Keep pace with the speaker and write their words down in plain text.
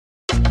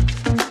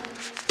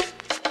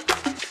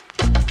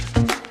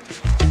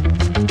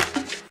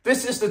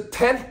This is the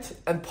 10th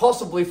and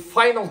possibly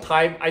final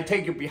time I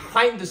take you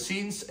behind the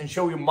scenes and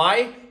show you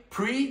my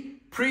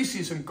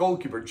preseason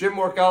goalkeeper gym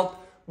workout.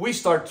 We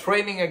start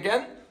training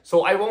again,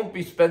 so I won't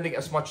be spending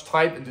as much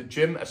time in the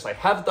gym as I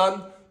have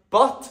done,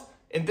 but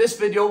in this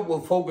video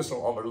we'll focus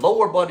on our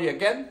lower body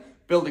again,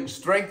 building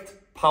strength,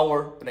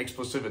 power and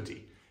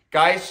explosivity.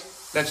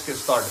 Guys, let's get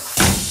started.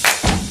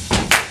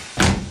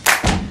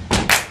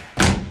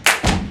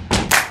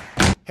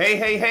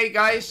 Hey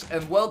guys,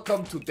 and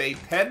welcome to day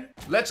 10.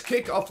 Let's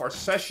kick off our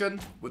session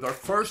with our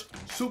first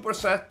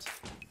superset.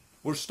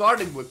 We're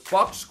starting with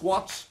box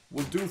squats.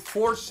 We'll do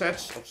 4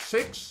 sets of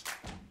 6.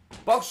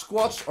 Box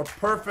squats are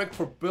perfect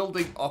for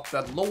building up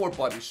that lower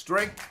body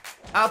strength.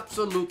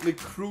 Absolutely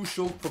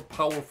crucial for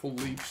powerful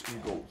leaps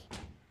and goals.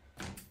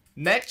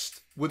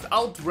 Next,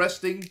 without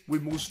resting, we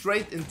move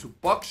straight into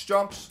box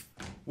jumps.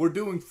 We're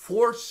doing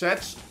 4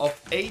 sets of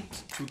 8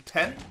 to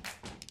 10.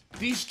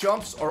 These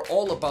jumps are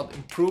all about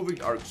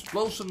improving our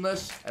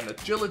explosiveness and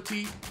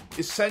agility,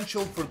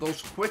 essential for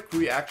those quick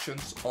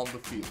reactions on the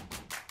field.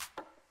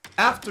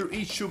 After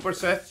each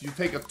superset, you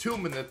take a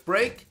 2-minute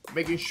break,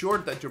 making sure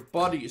that your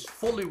body is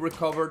fully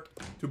recovered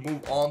to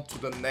move on to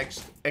the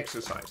next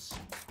exercise.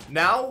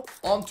 Now,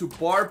 on to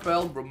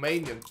Barbel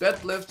Romanian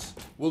Deadlifts.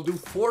 We'll do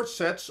 4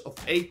 sets of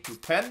 8 to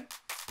 10.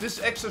 This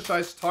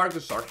exercise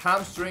targets our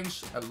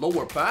hamstrings and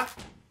lower back,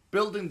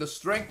 building the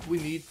strength we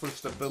need for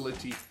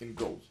stability in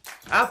goals.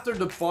 After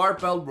the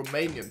Barbel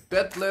Romanian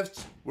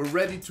Deadlifts, we're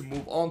ready to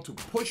move on to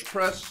push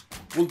press.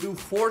 We'll do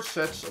 4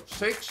 sets of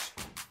 6.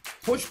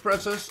 Push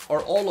presses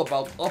are all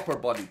about upper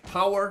body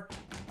power,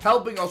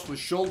 helping us with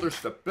shoulder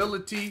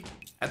stability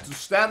and to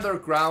stand our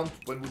ground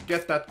when we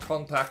get that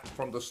contact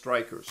from the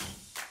strikers.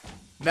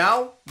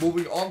 Now,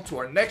 moving on to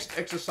our next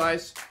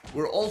exercise,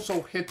 we're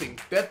also hitting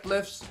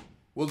deadlifts.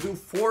 We'll do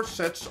 4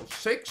 sets of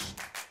 6.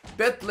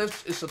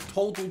 Deadlifts is a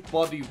total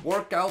body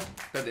workout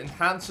that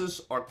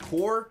enhances our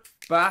core,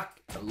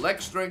 back and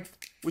leg strength,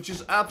 which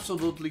is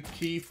absolutely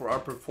key for our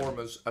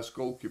performance as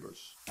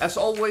goalkeepers. As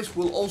always,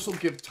 we'll also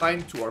give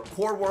time to our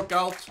core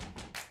workout.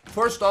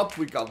 First up,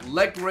 we got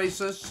leg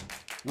raises.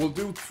 We'll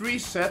do 3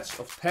 sets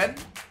of 10.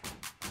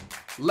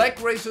 Leg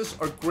raises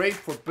are great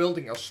for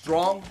building a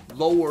strong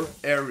lower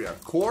area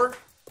core.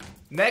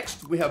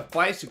 Next, we have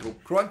bicycle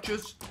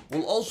crunches.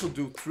 We'll also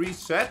do 3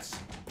 sets,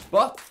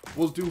 but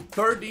we'll do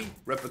 30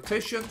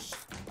 repetitions.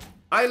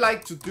 I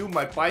like to do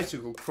my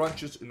bicycle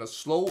crunches in a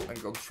slow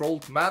and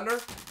controlled manner,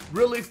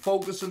 really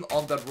focusing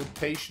on that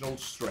rotational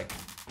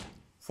strength.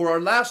 For our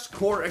last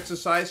core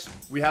exercise,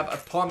 we have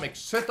atomic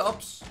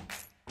sit-ups.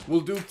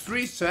 We'll do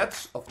 3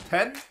 sets of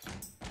 10.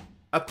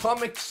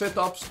 Atomic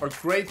sit-ups are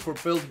great for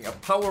building a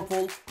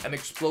powerful and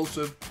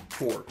explosive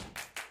core.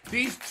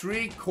 These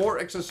 3 core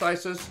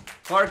exercises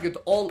target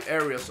all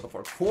areas of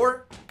our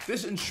core.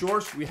 This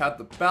ensures we have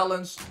the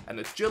balance and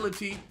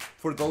agility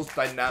for those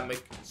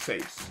dynamic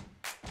saves.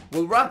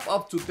 We'll wrap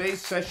up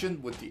today's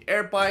session with the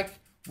air bike.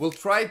 We'll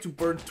try to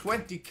burn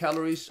 20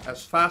 calories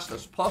as fast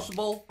as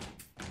possible.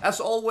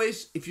 As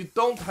always, if you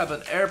don't have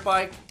an air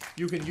bike,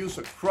 you can use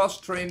a cross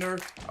trainer,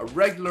 a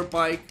regular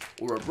bike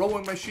or a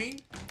rowing machine.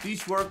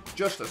 These work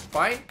just as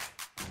fine.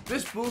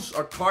 This boosts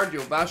our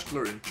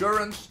cardiovascular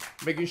endurance,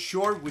 making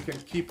sure we can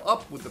keep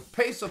up with the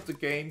pace of the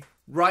game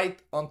right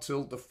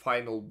until the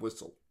final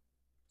whistle.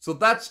 So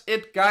that's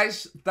it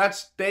guys,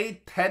 that's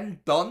day 10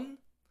 done.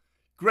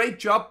 Great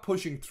job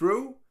pushing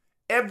through.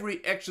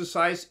 Every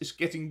exercise is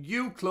getting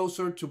you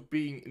closer to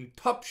being in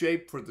top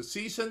shape for the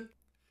season.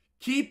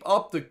 Keep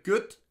up the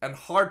good and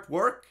hard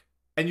work,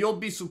 and you'll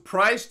be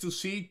surprised to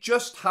see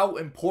just how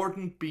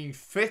important being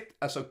fit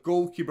as a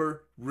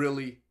goalkeeper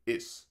really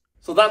is.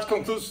 So that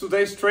concludes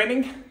today's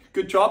training.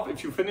 Good job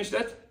if you finished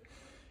it.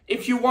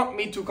 If you want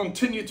me to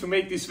continue to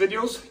make these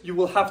videos, you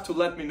will have to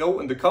let me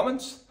know in the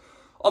comments.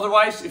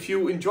 Otherwise, if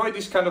you enjoy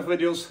these kind of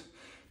videos,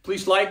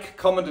 please like,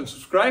 comment and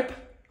subscribe.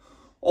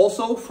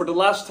 Also, for the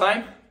last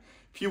time,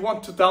 if you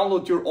want to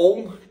download your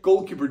own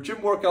goalkeeper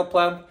gym workout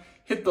plan,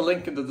 hit the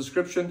link in the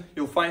description.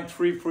 You'll find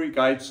 3 free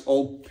guides,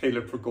 all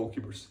tailored for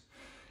goalkeepers.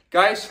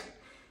 Guys,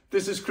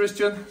 this is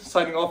Christian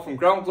signing off from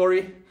Ground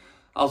Glory.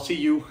 I'll see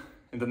you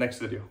in the next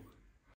video.